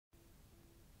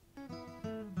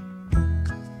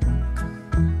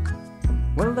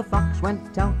Well, the fox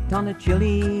went out on a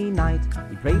chilly night.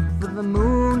 He prayed for the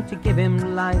moon to give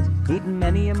him light. He'd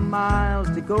many a mile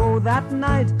to go that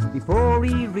night before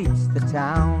he reached the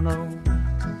town, oh.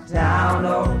 Town,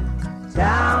 oh,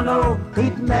 town, oh.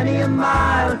 He'd many a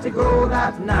mile to go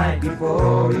that night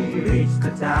before he reached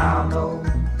the town, oh.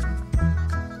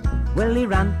 Well, he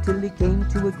ran till he came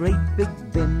to a great big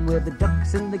bin where the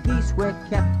ducks and the geese were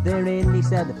kept therein. He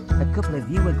said, a couple of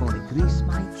you are going to grease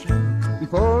my chin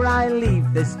before I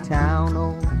leave this town,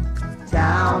 oh.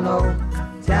 Town, oh,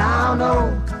 town,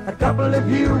 oh. A couple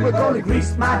of you are going to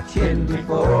grease my chin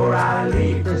before I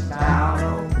leave this town,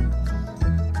 oh.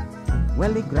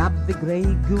 Well, he grabbed the grey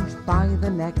goose by the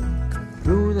neck,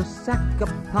 threw the sack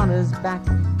upon his back.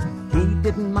 He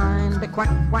didn't mind the quack,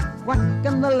 quack, quack,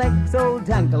 and the legs all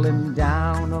dangling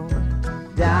down, oh.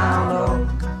 Down, oh,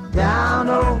 down,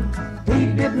 oh. He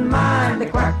didn't mind the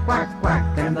quack, quack, quack,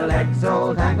 and the legs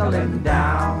all dangling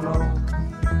down, oh.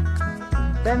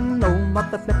 Then old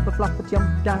Mother Flipper-Flopper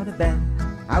jumped out of bed.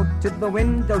 Out to the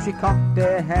window she cocked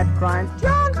her head, crying,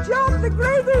 John, John, the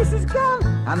grey goose is gone,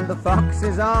 and the fox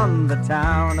is on the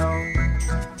town, oh.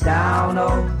 Town,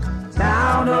 oh,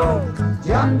 town, oh.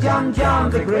 John, John,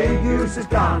 John, the grey goose is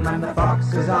gone, and the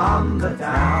fox is on the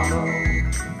town, oh.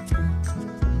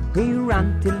 He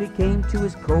ran till he came to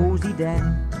his cosy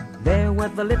den. There where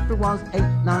the little ones, 8,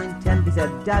 9, 10. He said,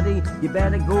 Daddy, you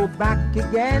better go back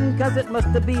again, 'cause it must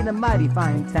have been a mighty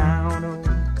fine town, oh.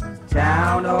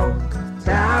 Town, oh,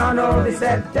 town, oh. They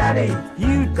said, Daddy,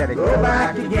 you'd better go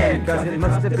back again, 'cause it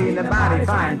must have been a mighty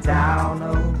fine town,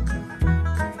 oh.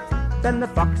 Then the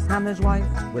fox and his wife,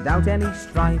 without any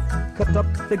strife, cut up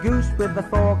the goose with a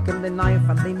fork and a knife,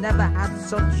 and they never had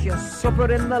such a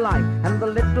supper in their life, and the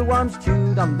little ones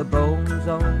chewed on the bones,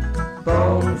 oh.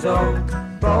 Bones, oh,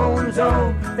 bones,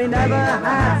 oh. They never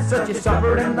had such a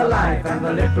supper in their life, and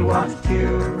the little ones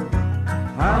chewed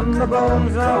on the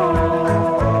bones,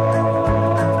 oh.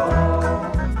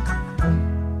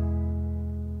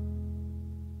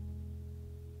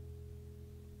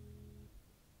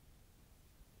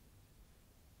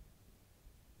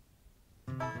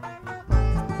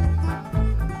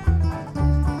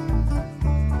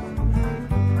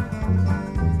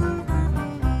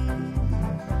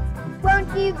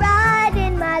 You ride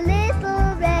in my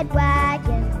little red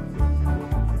wagon.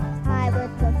 I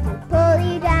would love to pull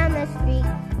you down the street,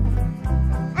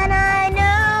 and I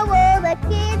know all the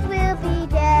kids will be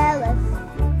jealous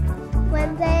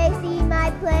when they see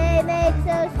my playmate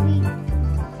so sweet.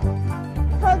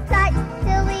 Hold tight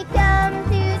till we come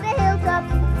to the hilltop.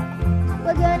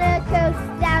 We're gonna coast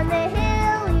down the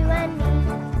hill, you and me.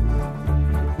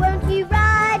 Won't you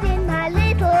ride in my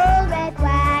little red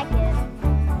wagon?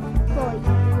 For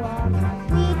you are my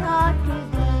sweetheart to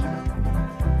be.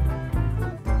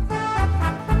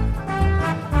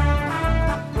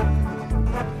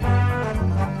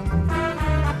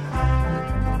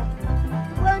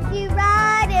 Won't you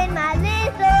ride in my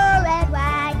little red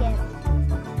wagon?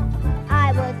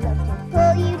 I would love to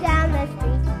pull you down the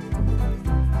street,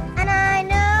 and I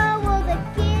know all the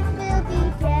kids will be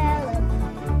jealous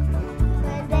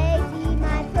when they see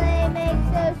my playmate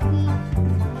so sweet.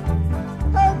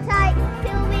 Hold tight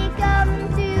till we come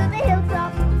to the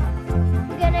hilltop.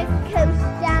 We're gonna coast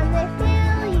down the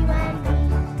hill, you and me.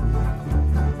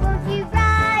 Won't you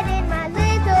ride in my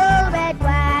little red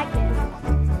wagon?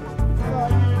 For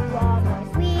you are my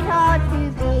sweetheart to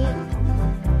be.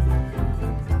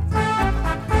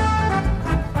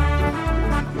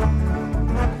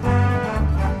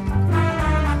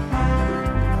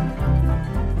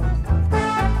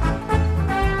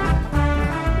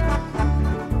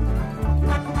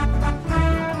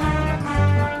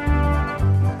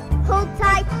 Hold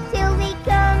tight till we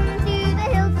come to the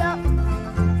hilltop.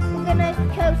 We're gonna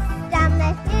coast down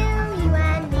the hill, you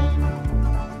and me.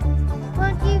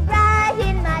 Won't you ride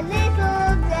in my little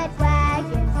red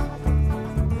wagon?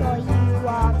 For you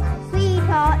are my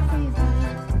sweetheart to be.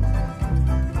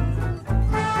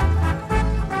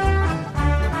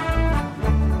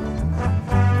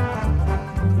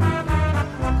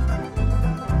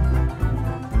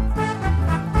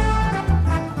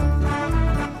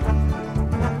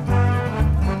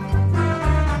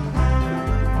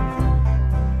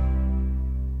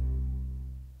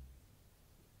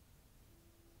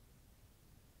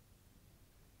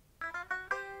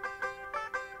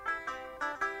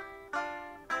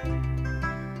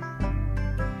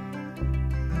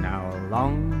 Now a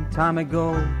long time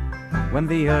ago, when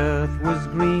the earth was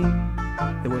green,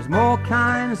 there was more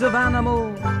kinds of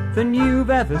animals than you've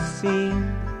ever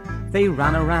seen. They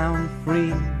ran around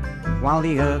free while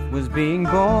the earth was being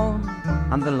born,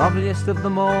 and the loveliest of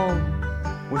them all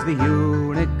was the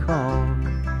unicorn.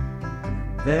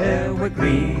 There were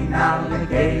green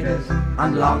alligators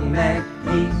and long-necked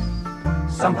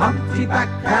geese, some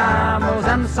humpty-backed camels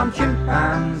and some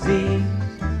chimpanzees,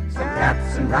 some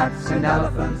cats and rats and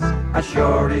elephants, as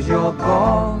sure as you're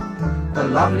born. The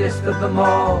loveliest of them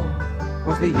all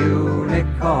was the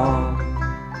unicorn.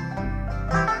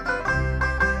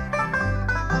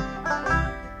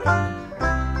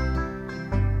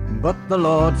 But the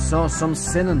Lord saw some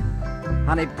sinning,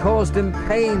 and it caused him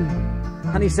pain.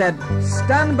 And he said,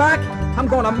 "Stand back, I'm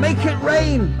going to make it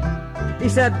rain." He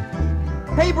said,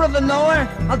 "Hey, brother Noah,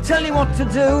 I'll tell you what to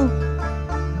do.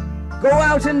 Go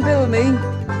out and build me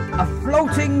a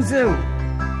floating zoo.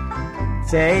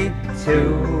 Take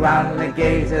 2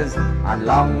 alligators and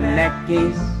long-necked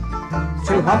geese,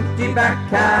 2 humpty-backed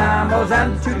camels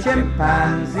and 2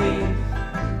 chimpanzees,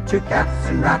 2 cats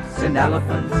and rats and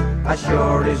elephants, as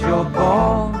sure as you're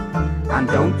born. And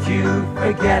don't you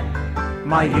forget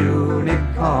my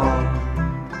unicorn."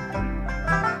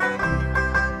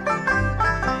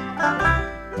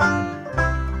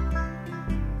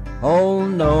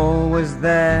 Old Noah was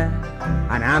there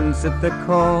and answered the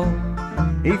call.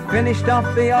 He finished off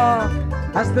the ark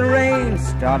as the rain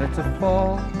started to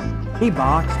fall. He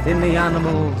marched in the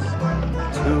animals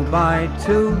 2 by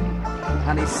 2,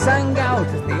 and he sang out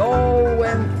as they all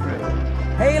went through.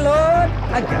 "Hey Lord,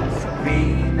 I got some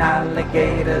green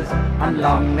alligators and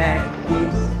long-necked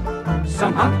geese,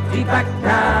 some humpty-backed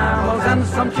camels and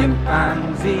some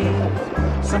chimpanzees,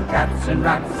 some cats and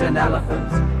rats and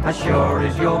elephants, as sure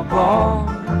as you're born.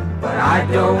 But I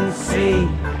don't see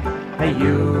a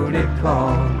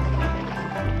unicorn."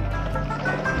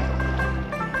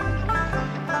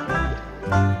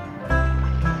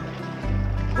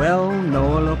 Well,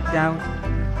 Noah looked out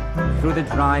through the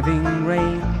driving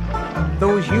rain.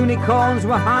 Those unicorns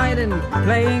were hiding,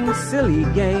 playing silly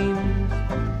games,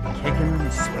 kicking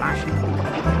and splashing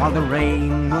while the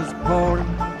rain was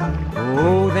pouring.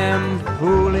 Oh, them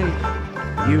foolish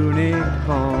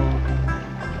unicorns.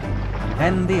 And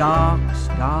then the ark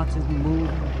started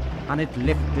moving, and it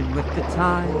lifted with the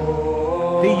tide.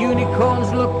 The unicorns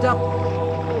looked up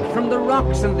from the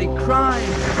rocks and they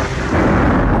cried.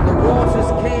 And the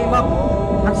waters came up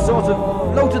and sort of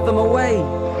floated them away.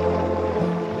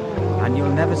 And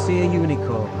you'll never see a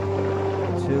unicorn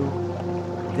to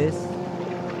this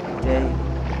day.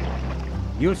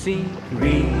 You'll see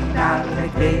green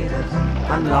alligators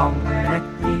and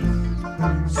long-necked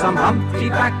geese, some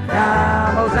humpty-backed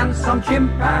camels and some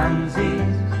chimpanzees,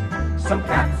 some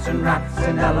cats and rats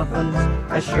and elephants,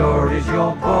 as sure as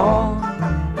you're born.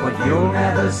 But you'll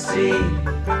never see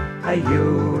a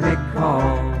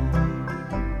unicorn.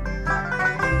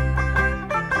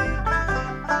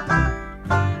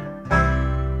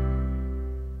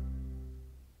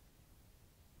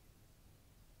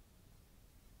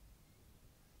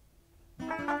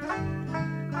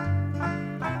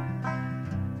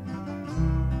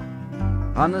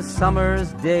 On a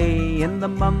summer's day in the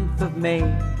month of May,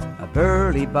 a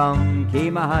burly bum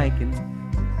came a-hiking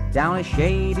down a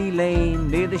shady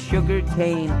lane near the sugar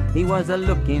cane. He was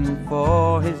a-looking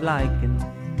for his liking.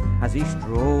 As he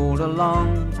strolled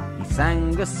along, he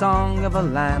sang a song of a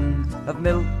land of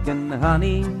milk and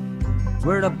honey,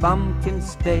 where a bum can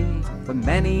stay for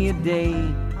many a day,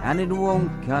 and it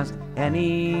won't cost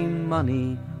any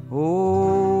money.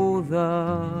 Oh,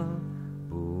 the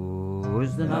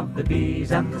boozing of the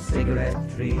bees and the cigarette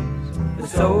trees, the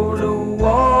soda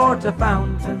water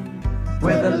fountain,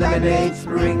 where the lemonade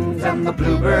springs and the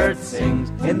bluebird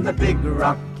sings in the big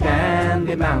rock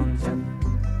candy mountain.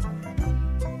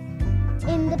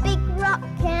 In the big rock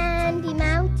candy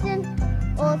mountain,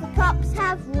 all the cops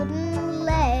have wooden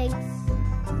legs.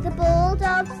 The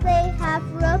bulldogs, they have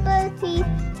rubber teeth,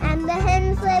 and the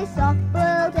hens lay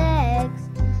soft-boiled eggs.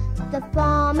 The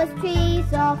farmer's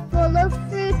trees are full of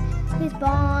fruit, his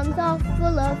barns are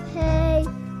full of hay.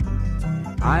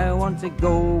 I want to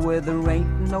go where there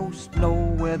ain't no snow,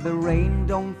 where the rain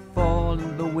don't fall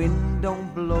and the wind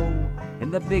don't blow, in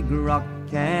the big rock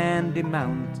candy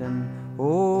mountain.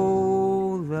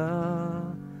 Oh, the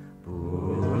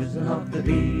boozing of the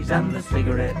bees and the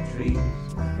cigarette trees,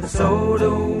 the soda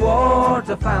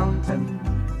water fountain,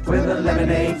 where the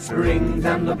lemonade springs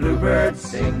and the bluebird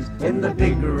sings in the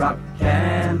big rock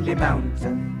candy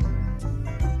mountain.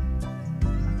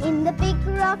 In the big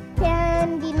rock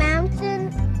candy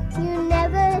mountain, you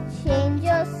never change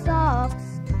your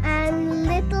socks, and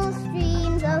little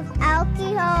streams of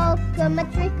alcohol come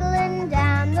a-trickling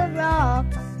down the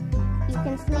rocks. You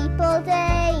can sleep all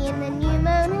day in the new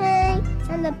mown hay,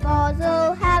 and the bars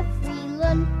all have free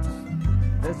lunch.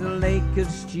 There's a lake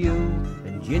of stew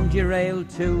and ginger ale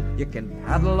too. You can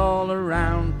paddle all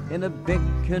around in a big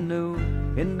canoe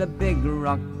in the big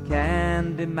rock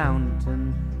candy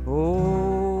mountain.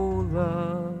 Oh,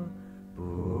 the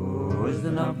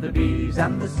bosom of the bees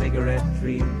and the cigarette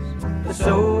trees, the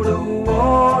soda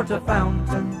water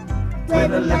fountain, where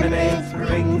the lemonade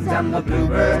springs and the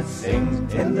bluebird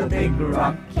sings in the big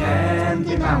rock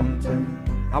candy mountain.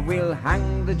 And we'll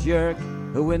hang the jerk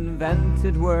who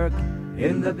invented work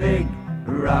in the big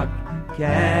rock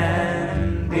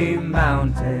candy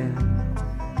mountain.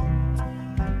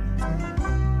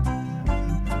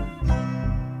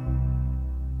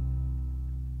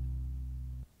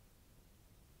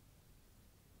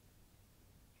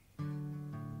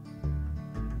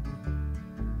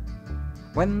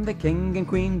 When the king and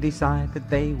queen decided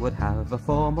they would have a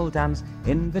formal dance,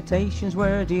 invitations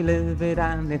were delivered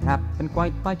and it happened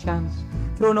quite by chance.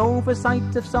 Through an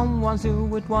oversight of someone's,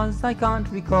 who it was I can't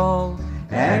recall,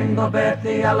 Engelbert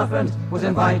the Elephant was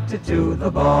invited to the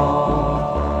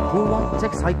ball. What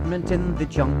excitement in the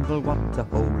jungle, what a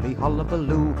holy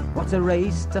hullabaloo, what a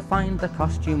race to find the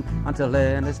costume and to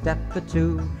learn a step or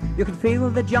two. You could feel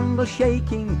the jungle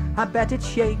shaking, I bet it's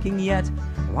shaking yet,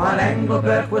 while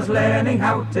Engelbert was learning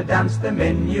how to dance the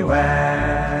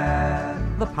minuet.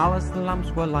 The palace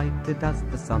lamps were lighted as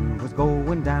the sun was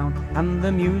going down, and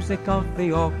the music of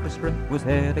the orchestra was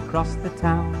heard across the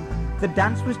town. The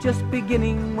dance was just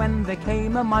beginning when there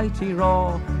came a mighty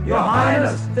roar. Your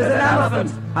Highness, there's an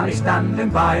elephant, and he's standing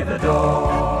by the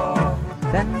door.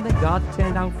 Then the guard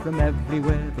turned out from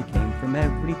everywhere, they came from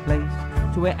every place,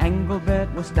 to where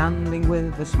Engelbert was standing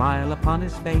with a smile upon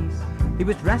his face. He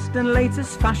was dressed in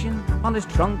latest fashion, on his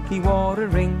trunk he wore a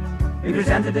ring. He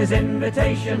presented his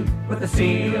invitation with the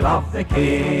seal of the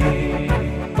king.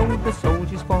 So the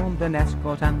soldiers formed an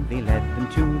escort and they led him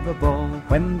to the ball.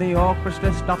 When the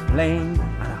orchestra stopped playing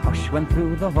and a hush went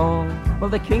through the hall,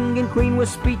 well, the king and queen were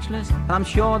speechless, and I'm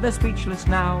sure they're speechless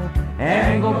now.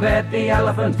 Engelbert the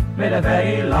Elephant made a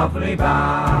very lovely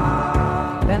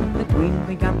bow. Then the queen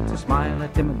began to smile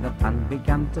at him and the band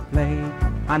began to play,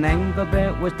 and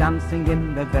Engelbert was dancing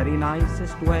in the very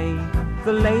nicest way.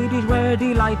 The ladies were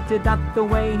delighted at the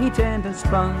way he turned and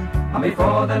spun, and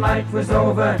before the night was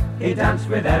over, he danced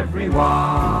with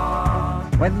everyone.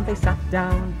 When they sat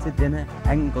down to dinner,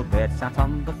 Engelbert sat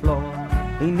on the floor.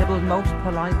 He nibbled most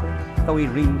politely, though he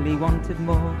really wanted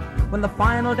more. When the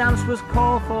final dance was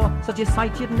called for, such a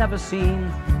sight you'd never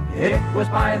seen, it was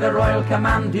by the royal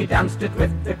command he danced it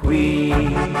with the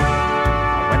queen.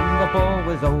 When the ball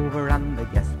was over and the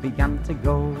guests began to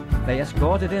go, they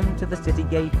escorted him to the city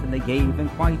gate and they gave him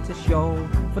quite a show.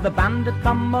 For the band had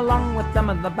come along with them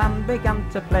and the band began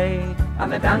to play,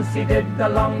 and the dance he did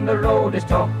along the road is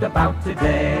talked about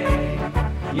today.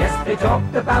 Yes, they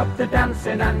talked about the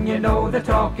dancing, and you know they're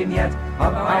talking yet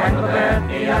of how Engelbert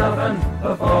the Elephant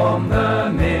performed the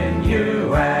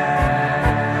minuet.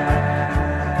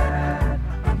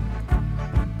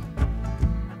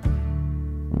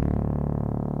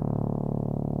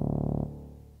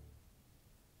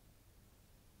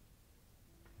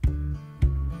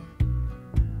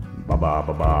 Ba ba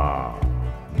ba ba,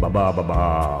 ba ba ba ba,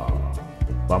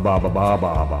 ba ba ba ba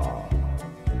ba ba.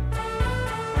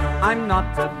 I'm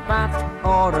not a bat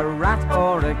or a rat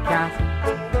or a cat.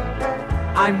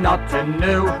 I'm not a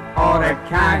gnu or a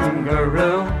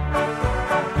kangaroo.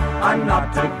 I'm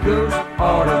not a goose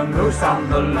or a moose on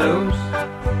the loose.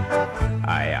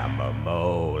 I am a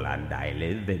mole and I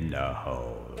live in the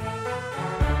hole.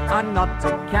 I'm not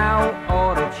a cow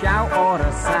or a chow or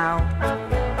a sow.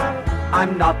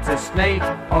 I'm not a snake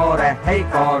or a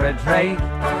hake or a drake.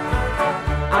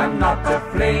 I'm not a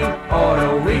flea or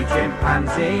a wee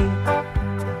chimpanzee.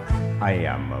 I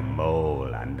am a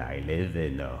mole and I live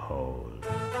in a hole.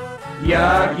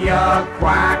 Yug, yug,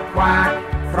 quack, quack,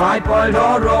 fried, boiled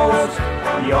or roast,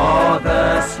 you're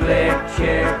the slick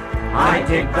chick I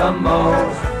dig the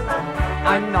most.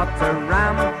 I'm not a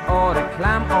ram or a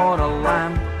clam or a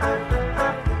lamb.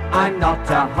 I'm not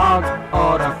a hog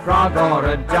or a frog or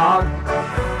a dog.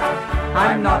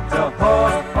 I'm not a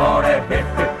horse or a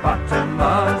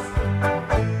hippopotamus.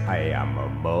 I am a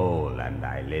mole and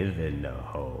I live in a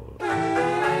hole.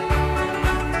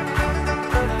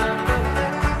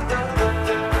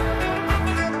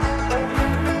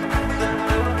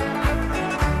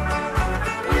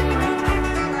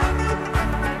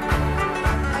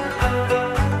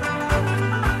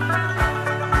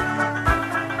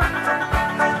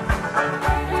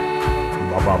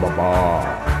 Ba ba ba ba,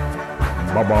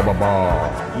 ba ba ba ba.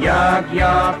 Yug,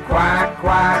 yug, quack,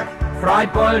 quack,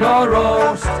 fried, boiled or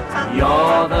roast,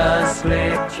 you're the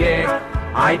slick chick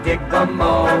I dig the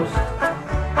most.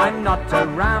 I'm not a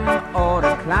ram or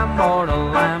a clam or a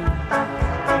lamb.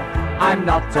 I'm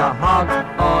not a hog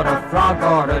or a frog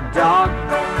or a dog.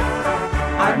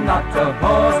 I'm not a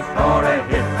horse or a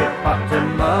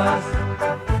hippopotamus.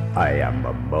 I am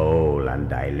a mole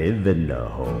and I live in the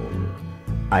hole.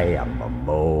 I am a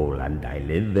mole and I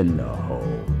live in the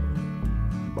hole.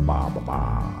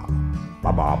 Ba-ba-ba-ba,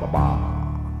 ba-ba-ba-ba.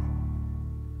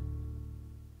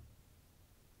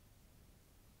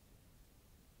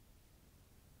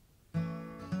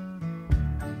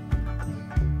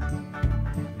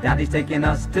 Daddy's taking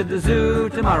us to the zoo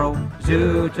tomorrow,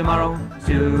 zoo tomorrow,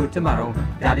 zoo tomorrow.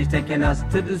 Daddy's taking us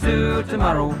to the zoo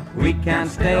tomorrow. We can't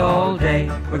stay all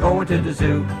day. We're going to the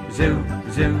zoo, zoo,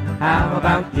 zoo. How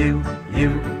about you,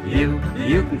 you, you?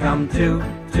 You can come too,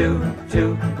 too,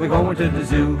 too. We're going to the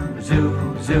zoo,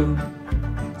 zoo, zoo.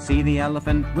 See the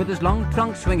elephant with his long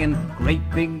trunk swinging, great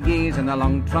big ears and a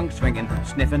long trunk swinging,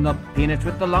 sniffing up peanuts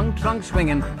with the long trunk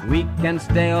swinging. We can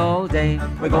stay all day.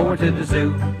 We're going to the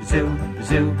zoo, zoo,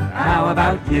 zoo. How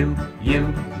about you,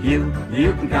 you, you?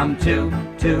 You can come too,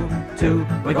 too, too.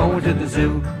 We're going to the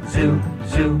zoo, zoo,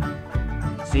 zoo.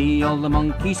 See all the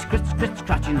monkeys scritch, scritch,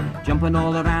 scratching, jumping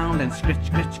all around and scritch,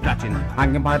 scritch, scratching,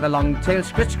 hanging by the long tail,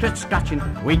 scritch, scritch, scratching.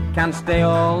 We can't stay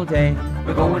all day.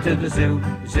 We're going to the zoo,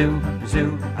 zoo,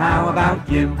 zoo. How about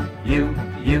you, you,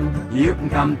 you? You can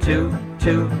come too,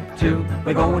 too, too.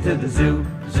 We're going to the zoo,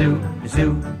 zoo,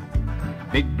 zoo.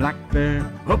 Big black bear,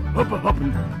 hup, hup,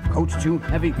 huppin'. Coat's too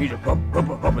heavy, he's a hup,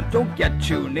 hup, huppin'. Don't get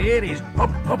too near, he's hup,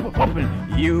 hup,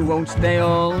 huppin'. You won't stay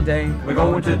all day. We're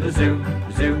going to the zoo,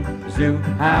 zoo, zoo.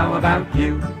 How about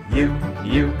you, you,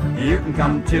 you? You can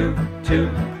come too, too,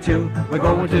 too. We're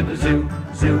going to the zoo,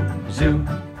 zoo, zoo.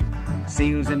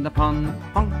 Seals in the pond,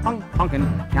 honk, honk,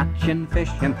 honkin', catching fish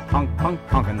and honk, honk,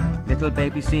 honkin'. Little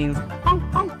baby seals, honk,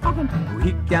 honk, honkin'.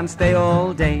 We can't stay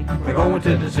all day. We're going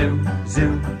to the zoo,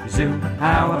 zoo, zoo.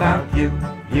 How about you,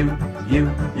 you,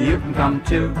 you? You can come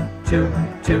too, too,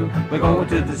 too. We're going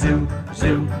to the zoo,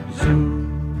 zoo, zoo.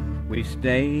 We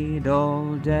stayed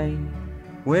all day.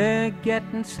 We're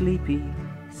getting sleepy,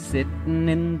 sitting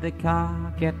in the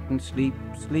car, getting sleep,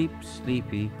 sleep,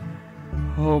 sleepy.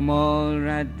 Home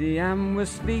already and we're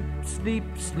sleep, sleep,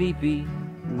 sleepy.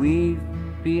 We've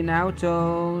been out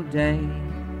all day.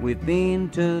 We've been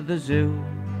to the zoo,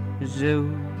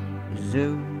 zoo,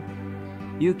 zoo.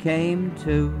 You came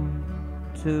too,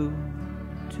 too,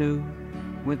 too.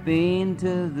 We've been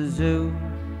to the zoo,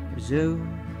 zoo,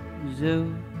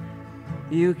 zoo.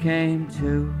 You came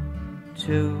too,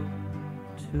 too,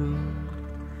 too.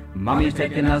 Mommy's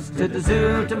taking us to the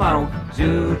zoo tomorrow,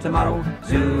 zoo tomorrow,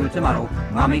 zoo tomorrow.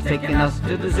 Mommy's taking us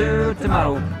to the zoo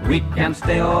tomorrow. We can't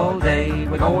stay all day.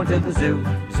 We're going to the zoo,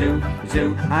 zoo,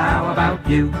 zoo. How about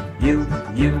you, you,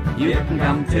 you? You can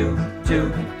come too,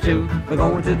 too, too. We're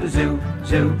going to the zoo,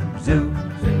 zoo, zoo,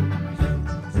 zoo.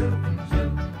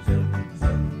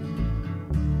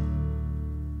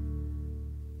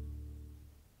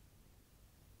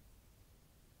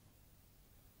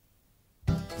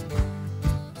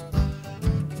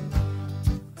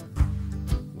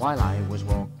 While I was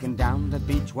walking down the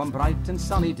beach one bright and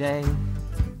sunny day,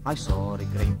 I saw a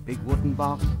great big wooden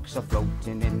box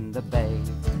a-floating in the bay.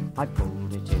 I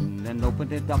pulled it in and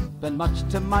opened it up, and much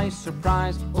to my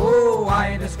surprise, oh,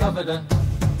 I discovered her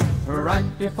right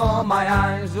before my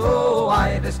eyes. Oh,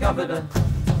 I discovered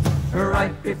her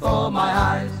right before my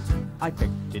eyes. I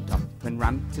picked it up and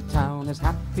ran to town as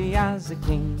happy as a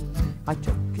king. I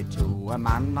took it to a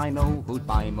man I know who'd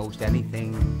buy most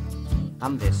anything.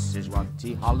 And this is what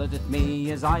he hollered at me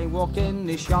as I walked in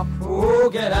his shop. Oh,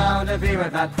 get out of here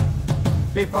with that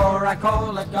before I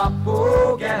call a cop.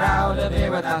 Oh, get out of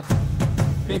here with that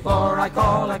before I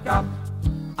call a cop.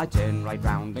 I turned right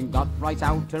round and got right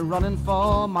out a-running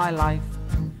for my life.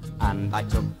 And I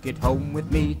took it home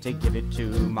with me to give it to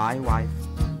my wife.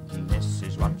 And this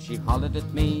is what she hollered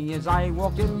at me as I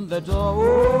walked in the door.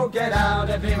 Oh, get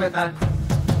out of here with that,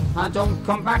 and don't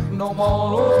come back no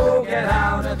more. Oh, get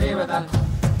out of here with that,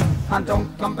 and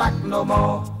don't come back no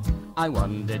more. I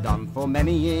wandered on for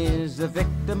many years, a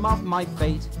victim of my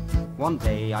fate. One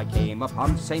day I came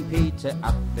upon St. Peter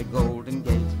at the Golden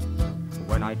Gate.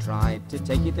 When I tried to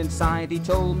take it inside, he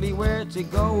told me where to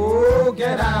go. Oh,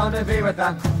 get out of here with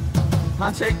that,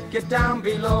 and take it down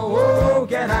below. Oh,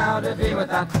 get out of here with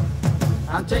that,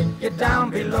 and take it down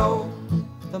below.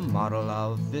 The moral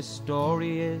of this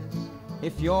story is,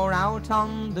 if you're out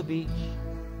on the beach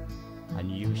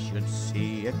and you should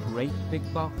see a great big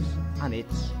box and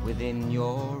it's within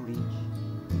your reach,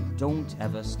 don't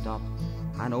ever stop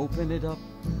and open it up.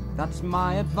 That's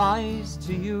my advice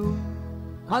to you,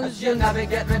 'cause you'll never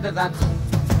get rid of that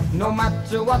No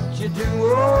matter what you do,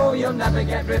 oh, you'll never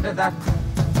get rid of that.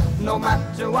 No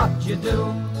matter what you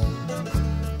do.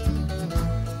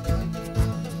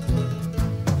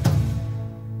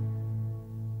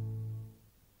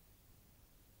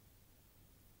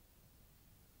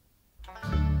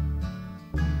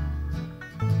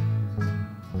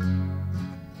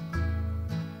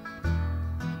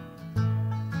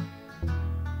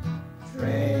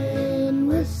 Train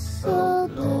whistle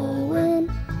blowing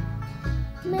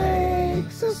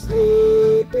makes a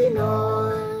sleepy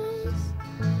noise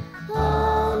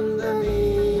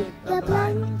underneath the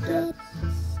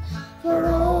blankets for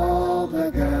all the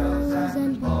girls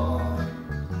and boys.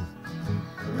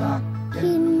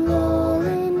 Rockin',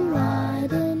 rollin',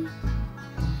 riding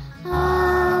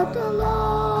out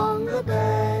along the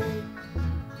bay,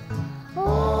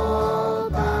 all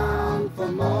bound for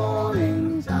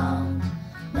Morningtown,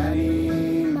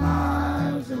 many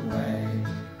miles away.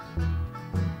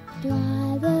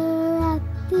 Driver at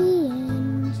the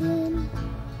engine,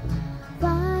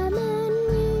 fireman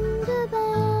ring the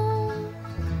bell,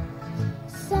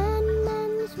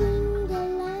 Sandman swing the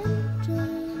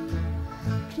lantern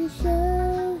to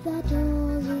show that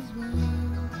all is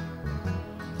well.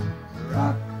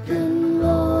 Rockin',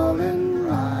 rollin',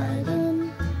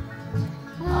 riding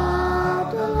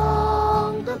out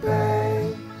along the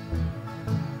bay,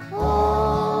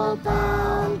 all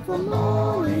bound for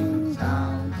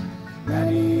Morningtown,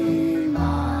 many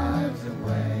miles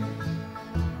away.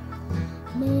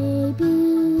 Maybe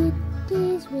it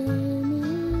is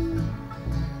raining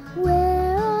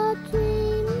where our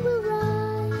train will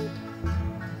ride.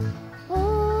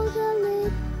 All the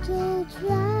little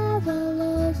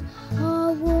travelers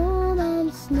are warm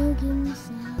and snug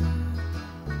inside.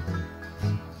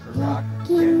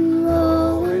 Rockin',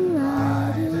 rollin',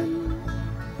 riding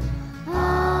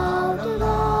out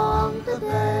along the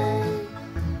bay,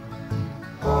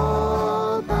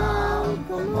 all bound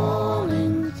for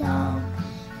Morningtown,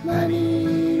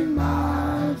 many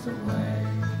miles away.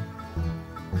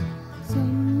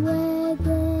 Somewhere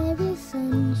there is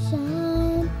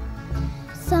sunshine,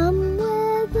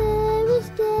 somewhere there is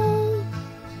day,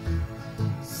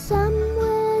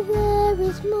 somewhere there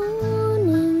is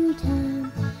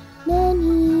Morningtown,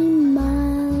 many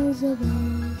miles away.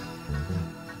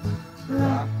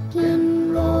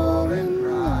 Rockin', rollin',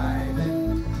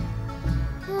 riding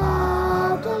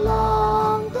out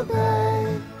along the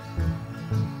bay,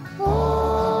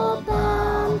 all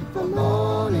bound for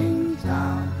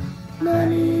Morningtown,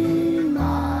 many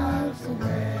miles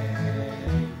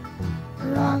away.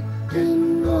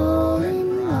 Rockin',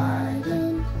 rollin',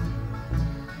 riding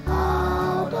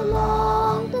out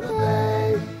along the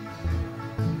bay,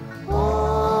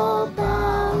 all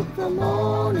bound for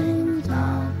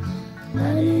Morningtown,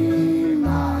 many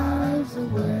miles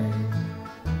away.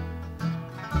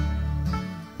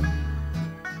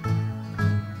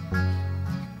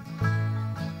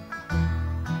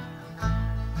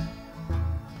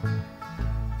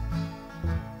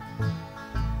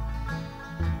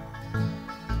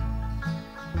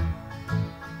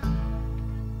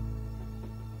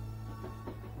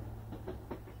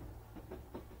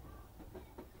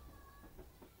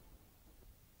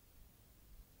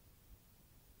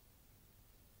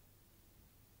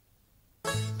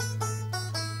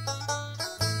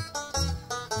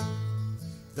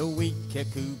 The Wee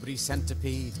Kirkcudbright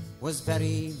Centipede was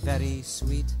very, very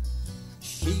sweet.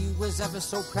 She was ever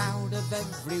so proud of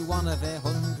every one of her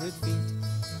 100 feet.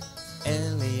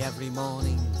 Early every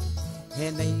morning,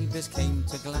 her neighbours came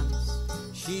to glance.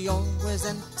 She always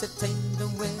entertained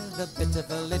them with a bit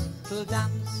of a little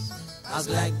dance. As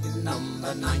leg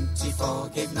number 94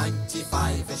 gave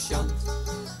 95 a shunt,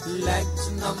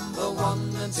 legs number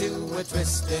 1 and 2 were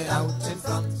twisted out in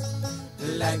front.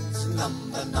 Legs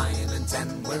number 9 and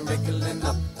 10 were wriggling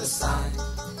up the side.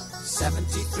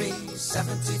 73,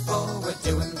 74 were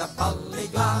doing the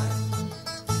polyglide.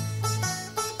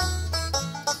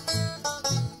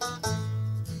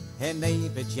 Her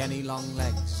neighbour Jenny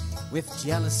Longlegs with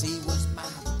jealousy was mad.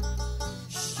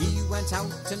 She went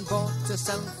out and bought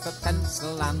herself a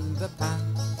pencil and a pad.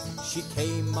 She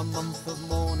came a month of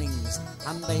mornings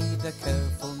and made a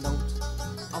careful note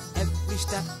of every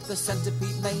step the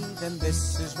centipede made, and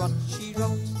this is what she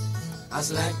wrote.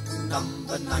 As leg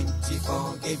number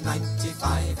 94 gave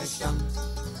 95 a shunt,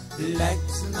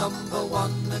 legs number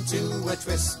 1 and 2 were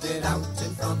twisted out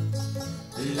in front.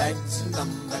 Legs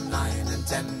number 9 and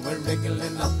 10 were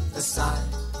wriggling up the side.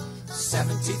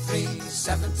 73,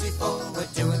 74 were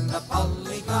doing the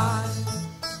polyglide.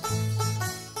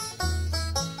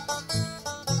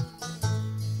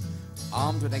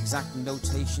 Armed with exact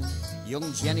notation,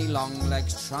 young Jenny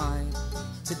Longlegs tried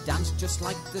to dance just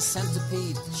like the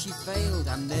centipede. She failed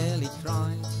and nearly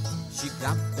cried. She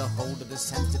grabbed a hold of the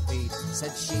centipede,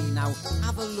 said she, now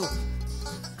have a look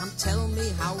and tell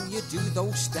me how you do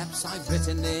those steps I've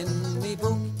written in me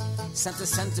book. Said the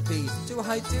centipede, do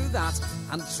I do that?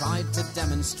 And tried to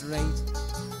demonstrate.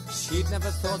 She'd never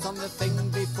thought on the thing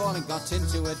before and got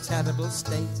into a terrible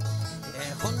state.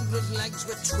 100 legs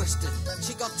were twisted,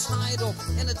 she got tied up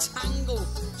in a tangle.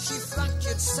 She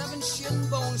fractured 7 shin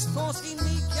bones, 14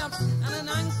 kneecap and an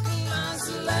ankle. As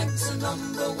legs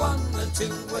number 1 and 2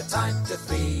 were tied to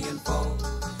 3 and 4.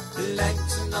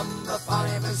 Legs number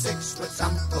 5 and 6 were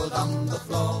trampled on the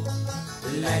floor.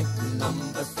 Leg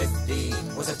number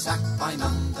 15 was attacked by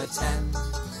number 10.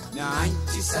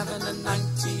 97 and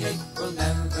 98 will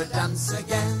never dance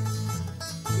again.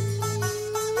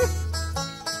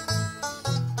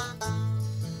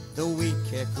 The Wee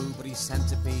Kirkcudbright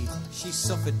Centipede, she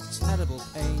suffered terrible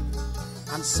pain,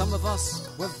 and some of us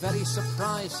were very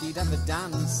surprised she'd ever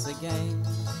dance again.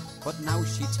 But now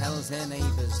she tells her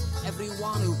neighbours,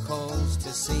 everyone who calls to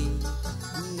see,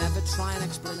 never try an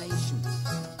explanation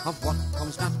of what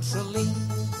comes naturally.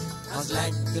 As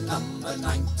leg number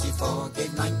 94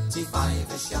 gave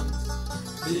 95 a shunt.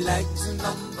 Legs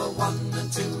number 1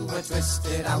 and 2 were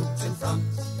twisted out in front.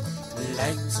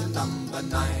 Legs number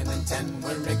 9 and 10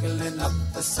 were wriggling up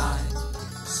the side.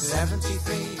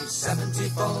 73,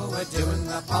 74 were doing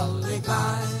the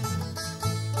polyglide.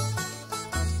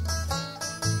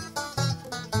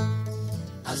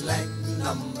 As leg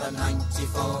number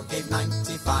 94 gave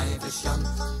 95 a shunt.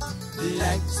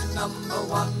 Legs number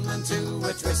 1 and 2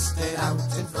 were twisted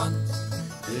out in front.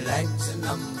 Legs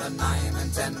number 9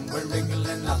 and 10 were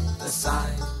wriggling up the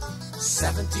side.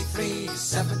 73,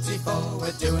 74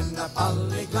 were doing the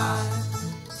polyglide.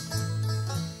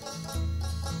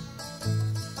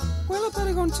 Well, I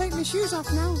better go and take my shoes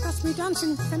off now. That's me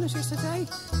dancing finishes today.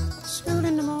 School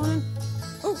in the morning.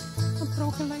 Oh, I've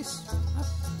broken lace.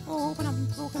 Oh, I hope I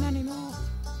haven't broken any more.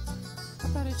 I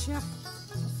better check.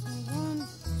 1,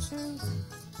 2,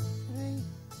 3,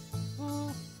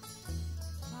 4,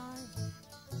 5,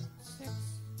 6,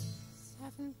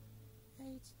 7,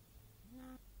 8,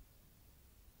 9.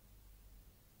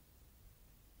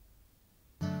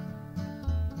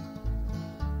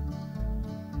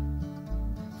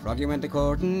 Froggie went to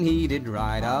court and he did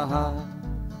ride, aha.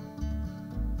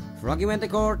 Froggie went to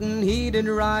court and he did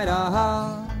ride,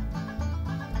 aha.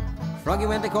 Froggie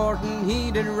went to court and he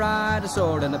did ride, a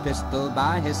sword and a pistol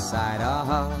by his side,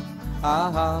 aha,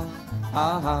 aha,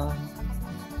 aha.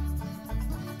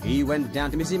 He went down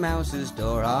to Missy Mouse's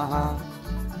door, aha.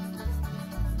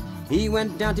 He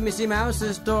went down to Missy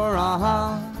Mouse's door,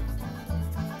 aha.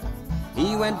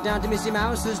 He went down to Missy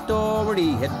Mouse's door where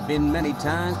he had been many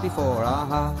times before,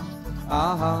 aha,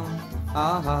 aha,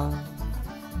 aha.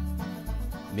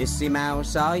 Missy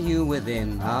Mouse, are you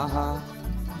within, aha?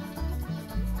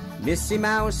 Missy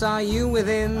Mouse, are you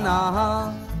within,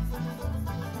 aha?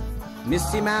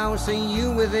 Missy Mouse, are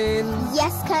you within?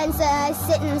 Yes, kind sir, I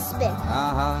sit and spin.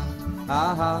 Aha,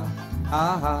 aha,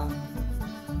 aha.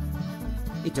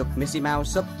 He took Missy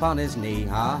Mouse upon his knee,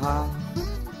 aha.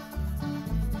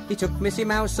 He took Missy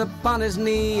Mouse upon his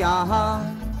knee, aha.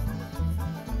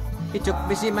 He took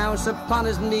Missy Mouse upon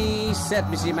his knee, said,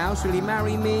 Missy Mouse, will you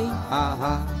marry me?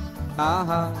 Aha,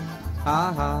 aha,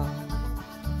 aha.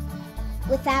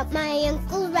 Without my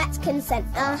Uncle Rat's consent,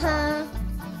 uh-huh.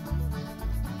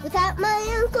 Without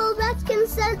my Uncle Rat's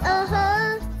consent,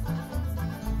 uh-huh.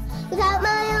 Without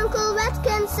my Uncle Rat's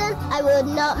consent, I would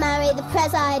not marry the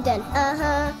President,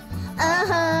 uh-huh,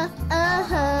 uh-huh,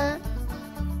 uh-huh.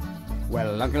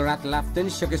 Well, Uncle Rat laughed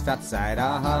and shook his fat side,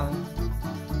 aha.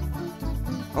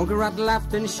 Uncle Rat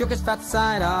laughed and shook his fat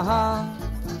side, aha.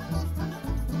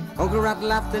 Uncle Rat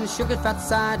laughed and shook his fat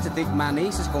side to think my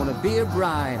niece is gonna be a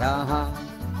bride, aha,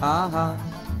 aha,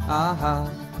 aha.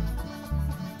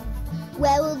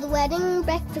 Where will the wedding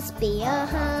breakfast be,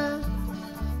 uh-huh?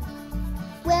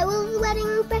 Where will the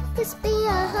wedding breakfast be,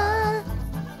 uh-huh?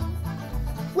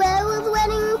 Where will the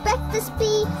wedding breakfast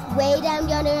be? Way down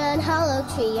yonder on Hollow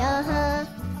Tree, uh-huh,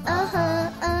 uh-huh,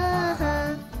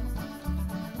 uh-huh.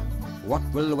 What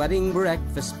will the wedding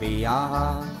breakfast be,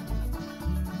 aha?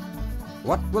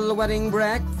 What will the wedding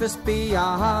breakfast be,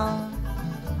 aha?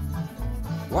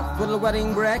 What will the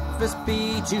wedding breakfast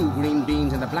be? 2 green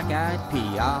beans and a black-eyed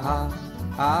pea, aha,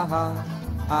 aha,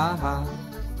 aha.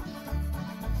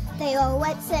 They all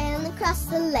went sailing across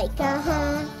the lake,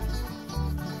 uh-huh.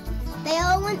 They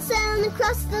all went sailing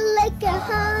across the lake,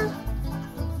 uh-huh.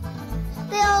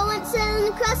 They all went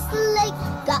sailing across the lake,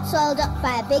 got swallowed up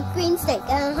by a big green snake,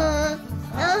 uh-huh,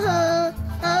 uh-huh,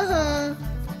 uh-huh.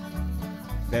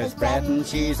 There's bread and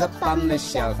cheese up on the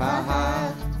shelf,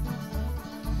 ha-ha.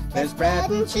 There's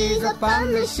bread and cheese up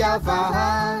on the shelf,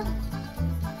 ha-ha.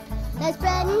 There's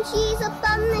bread and cheese up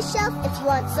on the shelf. If you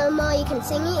want some more, you can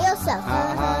sing it yourself.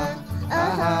 Uh-huh,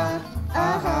 uh-huh,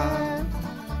 uh-huh.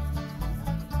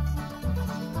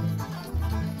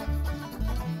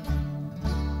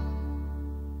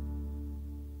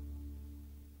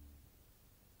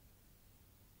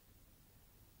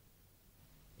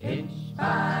 Inch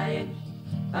by inch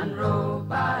and row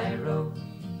by row,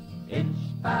 inch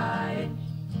by inch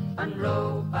and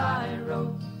row by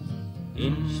row,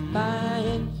 inch by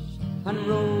inch and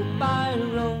row by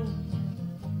row,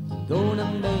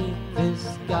 gonna make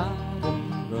this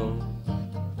garden grow.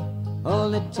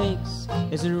 All it takes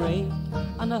is a rake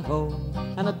and a hoe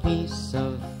and a piece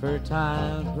of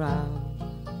fertile ground.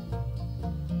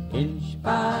 Inch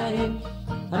by inch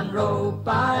and row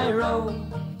by row,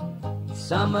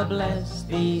 summer bless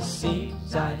these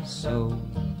seeds I sow.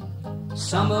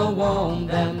 Summer warm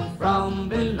them from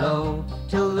below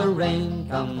till the rain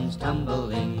comes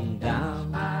tumbling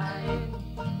down. By inch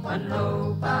and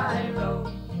row by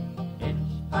row,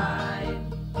 inch by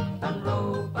inch and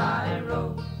row by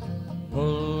row,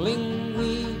 pulling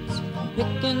weeds,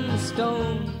 picking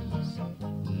stones,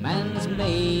 man's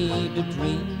made of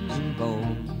dreams and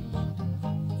bones.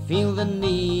 Feel the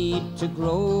need to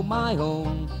grow my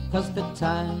own, 'cause the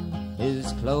time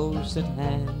is close at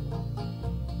hand.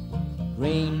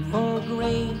 Grain for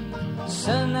grain,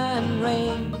 sun and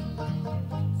rain,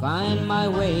 find my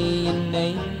way in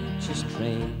nature's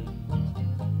train.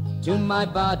 To my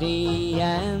body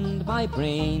and my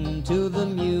brain, to the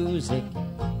music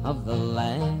of the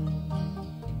land.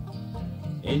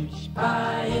 Inch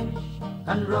by inch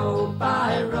and row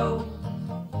by row,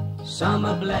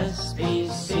 summer bless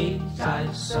these seeds I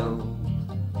sow.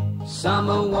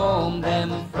 Summer warm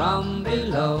them from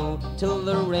below till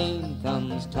the rain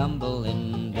comes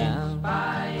tumbling down. Inch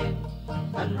by inch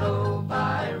and row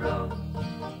by row,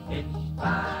 inch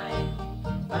by inch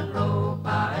and row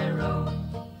by row.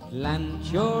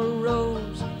 Plant your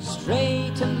rows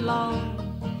straight and long,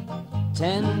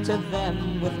 tend to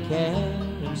them with care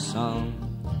and song.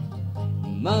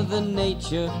 Mother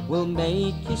Nature will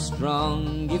make you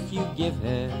strong if you give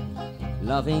her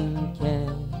loving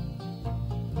care.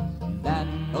 That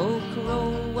old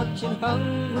crow watching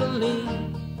hungrily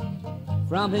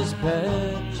from his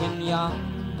perch in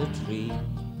yonder tree.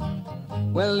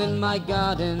 Well, in my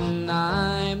garden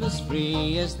I'm as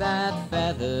free as that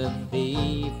feathered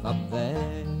thief up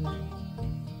there.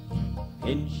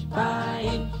 Inch by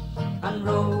inch and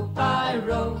row by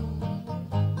row,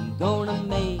 I'm gonna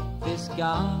make this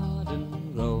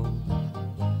garden grow.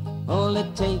 All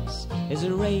it takes is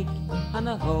a rake and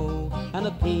a hoe and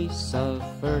a piece of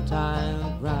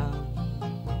fertile ground.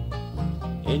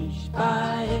 Inch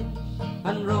by inch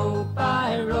and row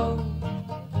by row,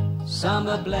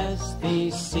 summer bless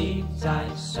these seeds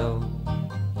I sow.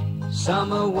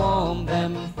 Summer warm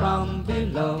them from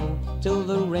below till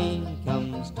the rain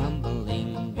comes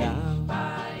tumbling down. Inch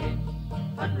by inch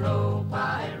and row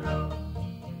by row,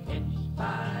 inch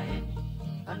by inch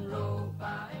and row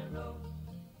by row,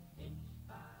 inch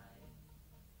by inch and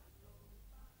row by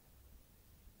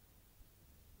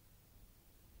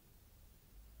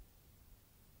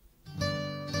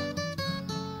row.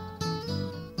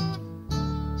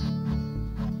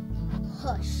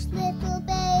 Hush, little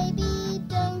baby,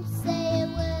 don't say a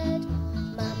word.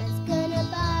 Mama's gonna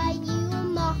buy you a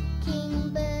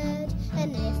mockingbird.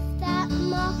 And if that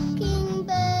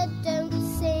mockingbird don't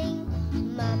sing,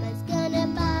 Mama's gonna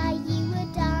buy you a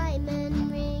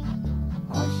diamond ring.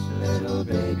 Hush, little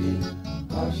baby,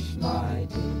 hush, my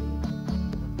dear.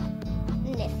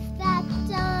 And if that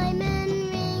diamond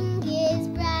ring is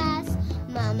brass,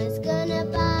 Mama's gonna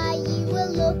buy you a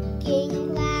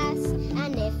looking glass.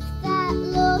 And if that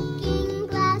looking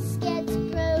glass gets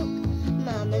broke,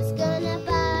 Mama's gonna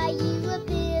buy you a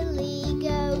billy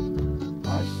goat.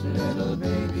 Hush, little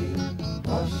baby,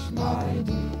 hush, my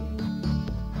dear.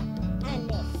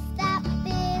 And if that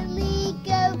billy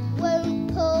goat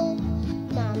won't pull,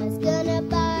 Mama's gonna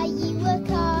buy you a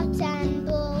cart and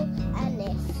bull. And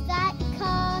if that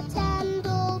cart and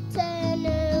bull turn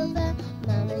over,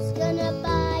 Mama's gonna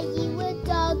buy you a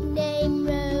dog named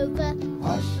Rover.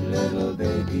 Hush, little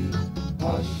baby,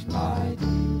 hush, my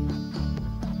dear.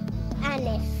 And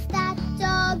if that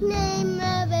dog named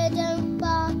Rover don't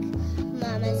bark,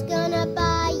 Mama's gonna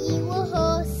buy you a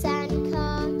horse and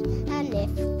cart. And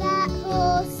if that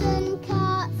horse and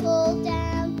cart fall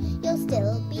down, you'll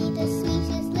still be the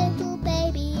sweetest little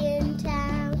baby in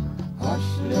town. Hush,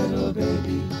 little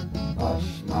baby,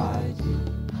 hush, my dear.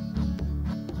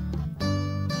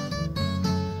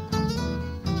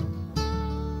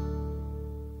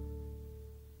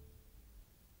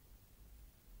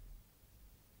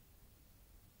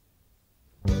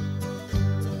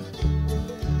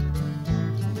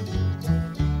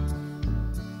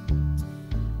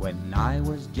 I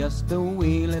was just a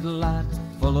wee little lad,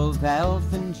 full of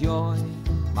health and joy.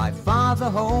 My father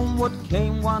homeward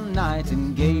came one night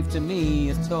and gave to me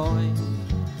a toy.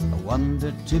 A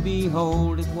wonder to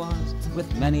behold it was, with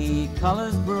many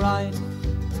colours bright.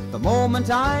 The moment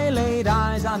I laid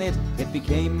eyes on it, it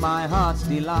became my heart's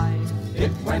delight.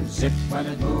 It went zip when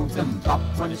it moved and pop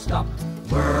when it stopped,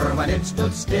 whir when it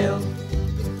stood still.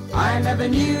 I never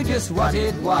knew just what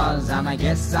it was, and I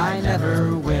guess I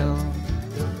never will.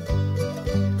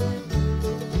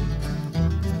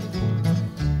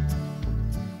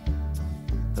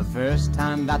 The first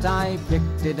time that I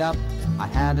picked it up, I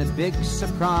had a big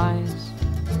surprise.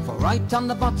 For right on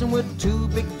the bottom were two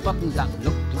big buttons that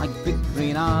looked like big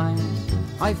green eyes.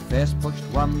 I first pushed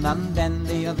one and then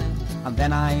the other, and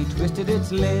then I twisted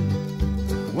its lid.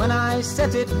 When I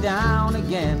set it down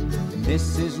again,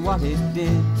 this is what it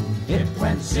did. It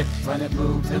went zip when it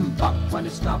moved and pop when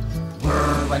it stopped,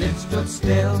 whir when it stood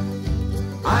still.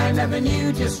 I never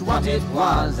knew just what it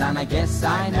was, and I guess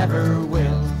I never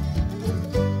will.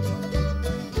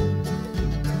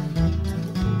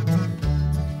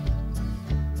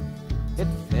 It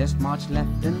first marched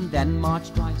left and then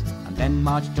marched right, and then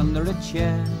marched under a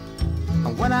chair.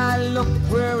 And when I looked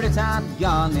where it had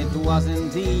gone, it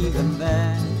wasn't even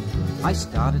there. I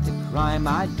started to cry,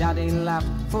 my daddy laughed,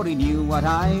 for he knew what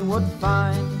I would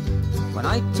find. When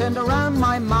I turned around,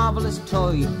 my marvellous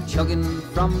toy chugging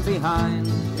from behind.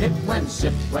 It went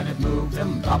zip when it moved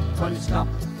and pop when it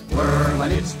stopped, whir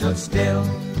when it stood still.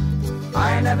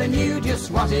 I never knew just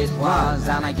what it was,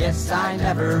 and I guess I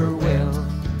never will.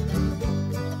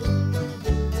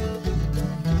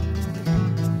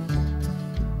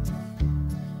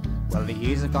 Well, the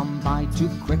years have gone by too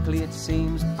quickly, it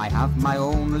seems. I have my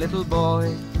own little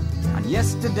boy, and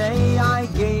yesterday I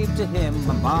gave to him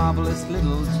a marvellous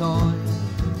little toy.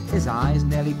 His eyes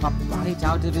nearly popped right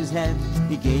out of his head.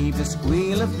 He gave a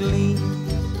squeal of glee.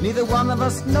 Neither one of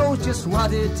us knows just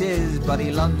what it is, but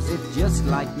he loves it just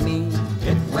like me.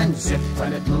 It went zip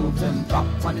when it moved and pop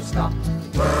when it stopped,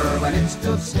 whir when it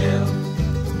stood still.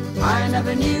 I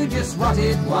never knew just what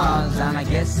it was, and I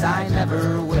guess I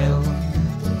never will.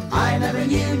 I never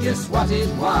knew just what it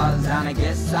was, and I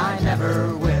guess I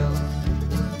never will.